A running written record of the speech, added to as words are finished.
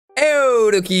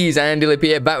Yo duckies, Andilippi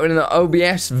here, back with another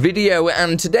OBS video,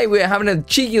 and today we're having a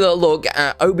cheeky little look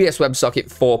at OBS Websocket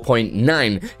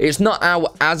 4.9. It's not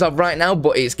out as of right now,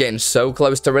 but it's getting so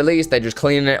close to release. They're just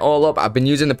cleaning it all up. I've been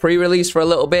using the pre-release for a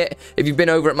little bit. If you've been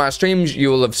over at my streams, you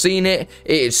will have seen it.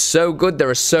 It is so good. There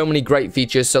are so many great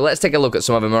features, so let's take a look at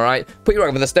some of them, alright? Put your rock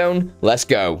over the stone, let's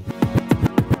go.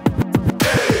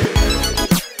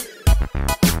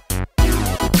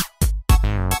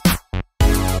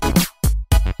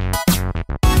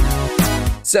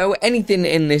 So anything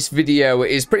in this video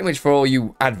is pretty much for all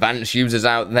you advanced users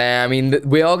out there. I mean,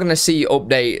 we are going to see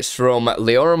updates from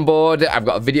Leorum board. I've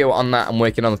got a video on that. I'm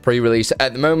working on the pre-release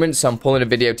at the moment, so I'm pulling a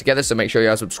video together, so make sure you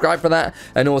are subscribed for that.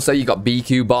 And also, you got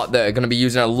BQ bot that are going to be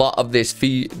using a lot of these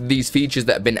features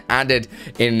that have been added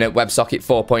in WebSocket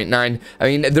 4.9. I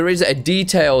mean, there is a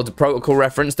detailed protocol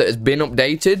reference that has been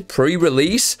updated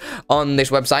pre-release on this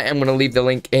website. I'm going to leave the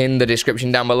link in the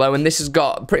description down below, and this has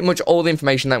got pretty much all the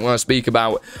information that I'm going to speak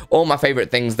about. All my favorite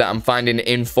things that I'm finding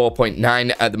in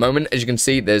 4.9 at the moment. As you can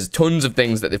see, there's tons of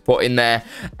things that they've put in there,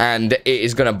 and it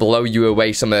is going to blow you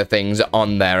away, some of the things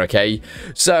on there, okay?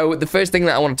 So the first thing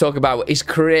that I want to talk about is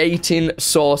creating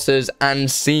sources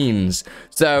and scenes.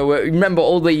 So remember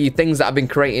all the things that I've been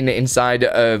creating inside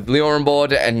of Leorum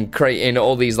board and creating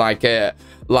all these like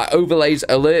overlays,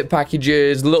 alert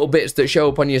packages, little bits that show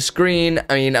up on your screen.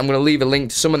 I mean, I'm going to leave a link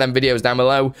to some of them videos down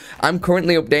below. I'm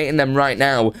currently updating them right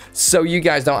now, so you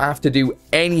guys don't have to do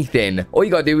anything. All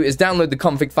you got to do is download the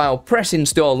config file, press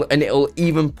install, and it'll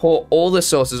even put all the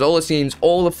sources, all the scenes,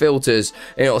 all the filters,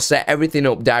 and it'll set everything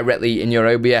up directly in your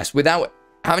OBS without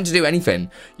having to do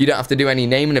anything. You don't have to do any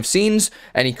naming of scenes,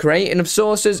 any creating of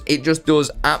sources. It just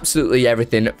does absolutely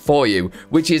everything for you,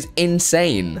 which is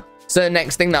insane. So the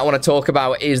next thing that I want to talk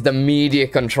about is the media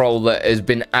control that has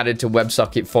been added to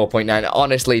WebSocket 4.9.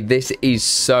 Honestly, this is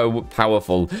so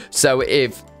powerful. So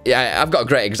I've got a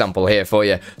great example here for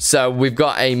you. So we've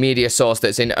got a media source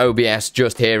that's in OBS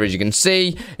just here, as you can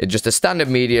see. It's just a standard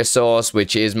media source,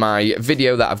 which is my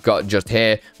video that I've got just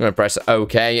here. I'm going to press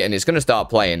OK, and it's going to start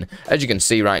playing. As you can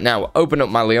see right now, open up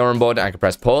my Leorum board. I can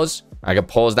press pause. I can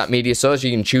pause that media source.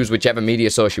 You can choose whichever media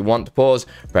source you want to pause.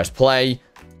 Press play.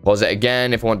 Pause it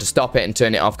again. If I want to stop it and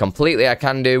turn it off completely, I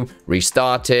can do.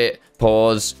 Restart it.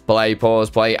 Pause, play, pause,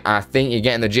 play. I think you're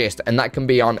getting the gist, and that can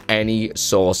be on any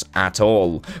source at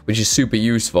all, which is super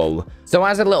useful. So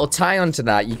as a little tie on to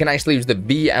that, you can actually use the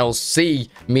VLC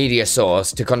media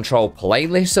source to control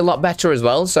playlists a lot better as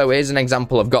well. So here's an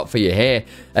example I've got for you here.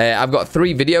 I've got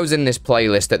 3 videos in this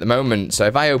playlist at the moment. So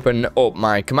if I open up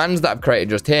my commands that I've created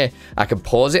just here, I can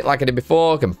pause it like I did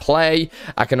before, I can play.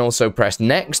 I can also press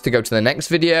next to go to the next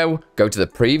video, go to the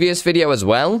previous video as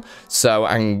well. So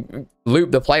I can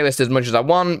loop the playlist as much as I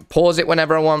want, pause it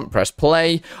whenever I want, press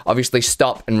play, obviously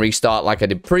stop and restart like I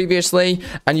did previously,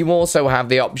 and you also have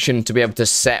the option to be able to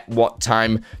set what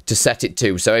time to set it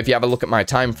to. So if you have a look at my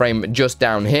time frame just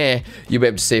down here, you'll be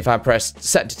able to see if I press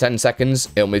set to 10 seconds,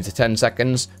 it'll move to 10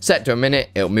 seconds, set to a minute,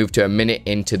 it'll move to a minute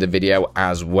into the video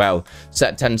as well.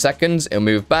 Set 10 seconds, it'll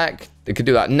move back. They could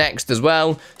do that next as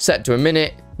well. Set to a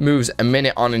minute, moves a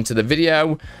minute on into the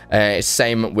video. It's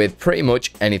same with pretty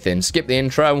much anything. Skip the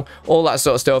intro, all that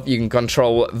sort of stuff you can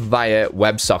control via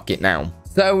WebSocket now.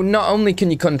 So not only can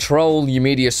you control your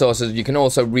media sources, you can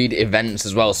also read events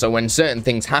as well. So when certain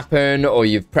things happen, or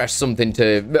you've pressed something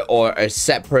to, or a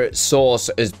separate source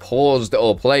is paused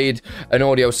or played, an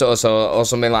audio source or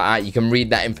something like that, you can read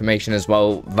that information as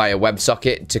well via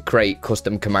WebSocket to create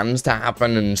custom commands to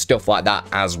happen and stuff like that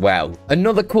as well.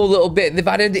 Another cool little bit they've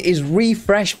added is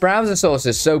refresh browser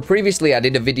sources. So previously I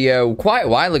did a video quite a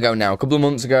while ago now, a couple of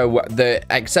months ago, the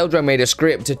Exceldro made a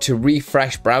script to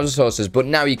refresh browser sources, but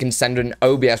now you can send an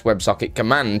OBS WebSocket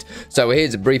command. So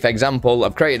here's a brief example.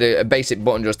 I've created a basic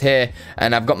button just here,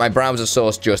 and I've got my browser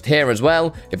source just here as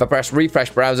well. If I press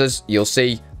refresh browsers, you'll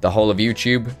see the whole of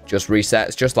YouTube just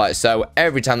resets just like so.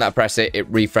 Every time that I press it, it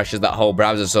refreshes that whole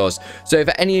browser source. So if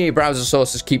any of your browser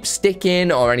sources keep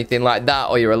sticking or anything like that,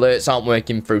 or your alerts aren't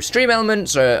working through Stream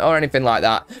Elements or anything like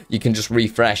that, you can just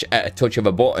refresh at a touch of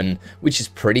a button, which is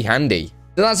pretty handy.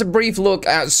 So that's a brief look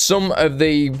at some of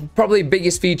the probably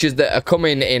biggest features that are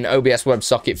coming in OBS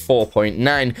WebSocket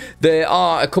 4.9. There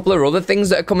are a couple of other things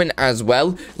that are coming as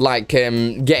well, like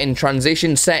getting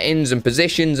transition settings and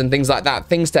positions and things like that,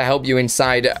 things to help you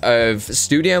inside of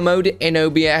studio mode in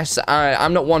OBS.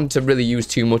 I'm not one to really use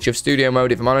too much of studio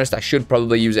mode, if I'm honest. I should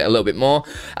probably use it a little bit more.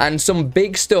 And some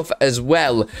big stuff as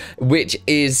well, which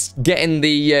is getting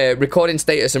the recording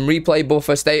status and replay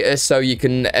buffer status, so you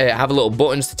can have little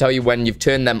buttons to tell you when you've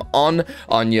turn them on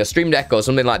your Stream Deck or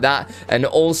something like that, and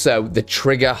also the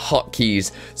trigger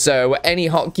hotkeys. So any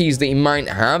hotkeys that you might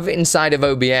have inside of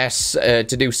OBS to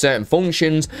do certain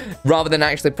functions, rather than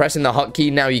actually pressing the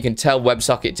hotkey, now you can tell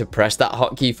WebSocket to press that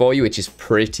hotkey for you, which is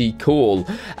pretty cool.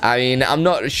 I mean, I'm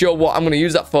not sure what I'm going to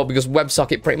use that for, because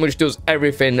WebSocket pretty much does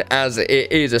everything as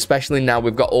it is, especially now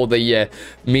we've got all the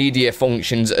media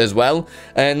functions as well.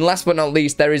 And last but not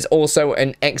least, there is also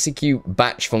an execute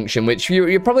batch function, which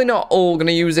you're probably not all going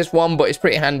to use this one, but it's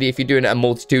pretty handy if you're doing a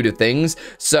multitude of things.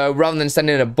 So rather than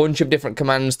sending a bunch of different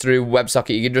commands through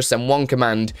WebSocket, you can just send one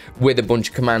command with a bunch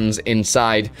of commands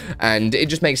inside, and it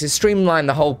just makes it streamline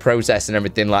the whole process and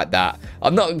everything like that.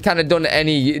 I've not kind of done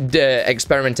any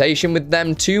experimentation with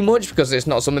them too much, because it's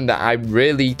not something that I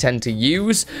really tend to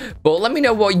use, but let me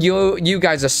know what you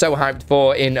guys are so hyped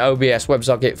for in OBS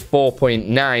WebSocket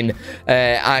 4.9.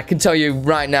 I can tell you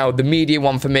right now, the media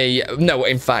one for me, no,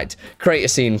 in fact, create a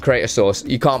scene, create a source,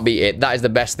 you can't beat it. That is the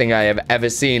best thing I have ever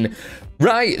seen.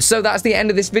 Right, so that's the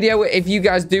end of this video. If you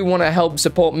guys do want to help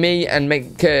support me and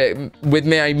make with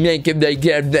me, I make making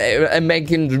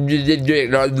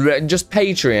just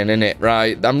Patreon in it,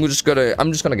 right? I'm just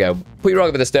gonna go. Put your rock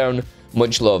over the stone.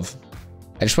 Much love.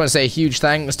 I just want to say a huge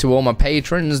thanks to all my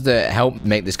patrons that help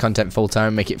make this content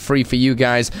full-time, make it free for you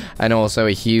guys, and also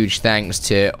a huge thanks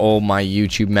to all my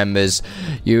YouTube members.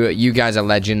 You guys are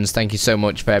legends. Thank you so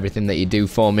much for everything that you do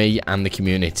for me and the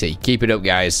community. Keep it up,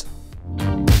 guys.